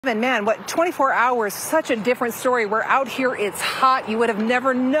And man, what 24 hours, such a different story. We're out here, it's hot. You would have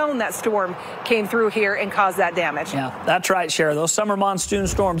never known that storm came through here and caused that damage. Yeah, that's right, Cher. Those summer monsoon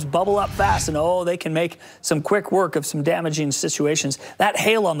storms bubble up fast, and oh, they can make some quick work of some damaging situations. That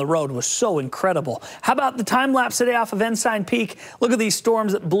hail on the road was so incredible. How about the time lapse today off of Ensign Peak? Look at these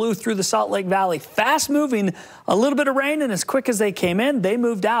storms that blew through the Salt Lake Valley. Fast moving, a little bit of rain, and as quick as they came in, they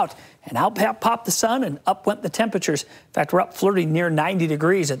moved out. And out popped the sun, and up went the temperatures. In fact, we're up flirting near 90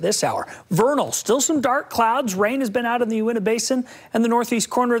 degrees at this hour. Vernal, still some dark clouds. Rain has been out in the Uintas Basin and the northeast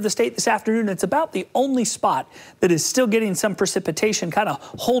corner of the state this afternoon. It's about the only spot that is still getting some precipitation, kind of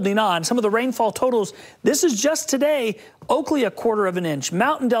holding on. Some of the rainfall totals, this is just today. Oakley, 1/4 of an inch.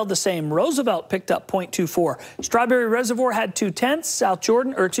 Mountaindale, the same. Roosevelt picked up 0.24. Strawberry Reservoir had 0.2.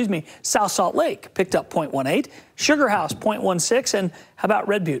 South Salt Lake picked up 0.18. Sugar House, 0.16. And how about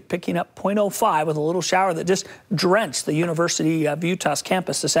Red Butte picking up 0.05 with a little shower that just drenched the University of Utah's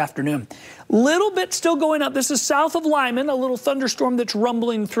campus this afternoon. Little bit still going up. This is south of Lyman, a little thunderstorm that's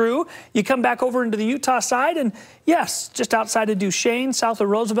rumbling through. You come back over into the Utah side, and yes, just outside of Duchesne, south of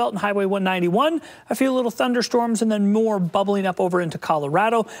Roosevelt and Highway 191, a few little thunderstorms, and then more bubbling up over into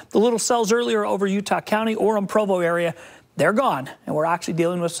Colorado. The little cells earlier over Utah County, Orem, Provo area, they're gone, and we're actually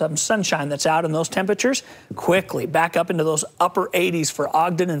dealing with some sunshine that's out, and those temperatures quickly back up into those upper 80s for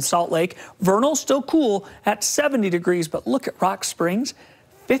Ogden and Salt Lake. Vernal still cool at 70 degrees, but look at Rock Springs,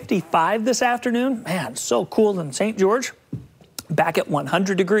 55 this afternoon. Man, so cool in St. George. Back at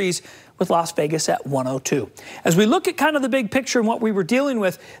 100 degrees with Las Vegas at 102. As we look at kind of the big picture and what we were dealing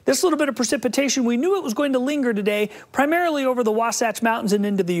with, this little bit of precipitation, we knew it was going to linger today, primarily over the Wasatch Mountains and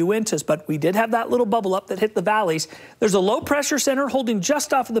into the Uintas, but we did have that little bubble up that hit the valleys. There's a low pressure center holding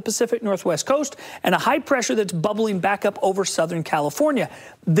just off of the Pacific Northwest coast and a high pressure that's bubbling back up over Southern California.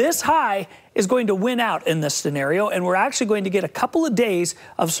 This high is going to win out in this scenario, and we're actually going to get a couple of days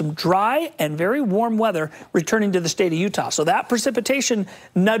of some dry and very warm weather returning to the state of Utah. So that precipitation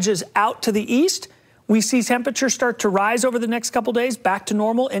nudges out to the east. We see temperatures start to rise over the next couple days, back to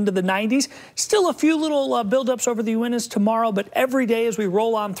normal into the 90s. Still a few little buildups over the Uintas tomorrow, but every day as we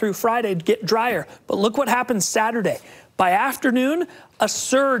roll on through Friday, get drier. But look what happens Saturday. By afternoon, a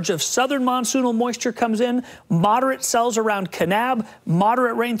surge of southern monsoonal moisture comes in, moderate cells around Kanab,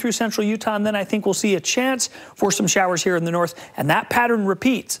 moderate rain through central Utah, and then I think we'll see a chance for some showers here in the north. And that pattern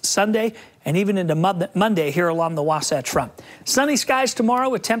repeats Sunday and even into Monday here along the Wasatch Front. Sunny skies tomorrow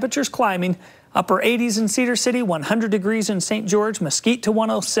with temperatures climbing, upper 80s in Cedar City, 100 degrees in St. George, Mesquite to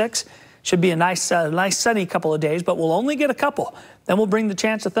 106. Should be a nice sunny couple of days, but we'll only get a couple. Then we'll bring the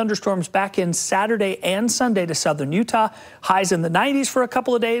chance of thunderstorms back in Saturday and Sunday to southern Utah. Highs in the 90s for a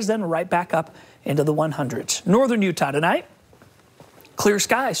couple of days, then right back up into the 100s. Northern Utah tonight, clear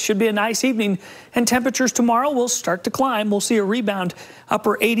skies. Should be a nice evening, and temperatures tomorrow will start to climb. We'll see a rebound,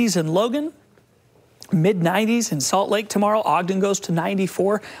 upper 80s in Logan, mid-90s in Salt Lake tomorrow. Ogden goes to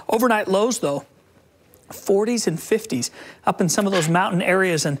 94. Overnight lows, though, 40s and 50s up in some of those mountain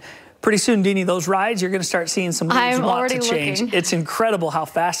areas. And pretty soon, Deanie, those rides, you're going to start seeing some leaves want to change. It's incredible how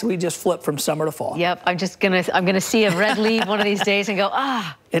fast we just flip from summer to fall. Yep, I'm gonna see a red leaf one of these days and go,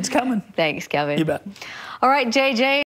 ah. It's coming. Thanks, Kevin. You bet. All right, JJ.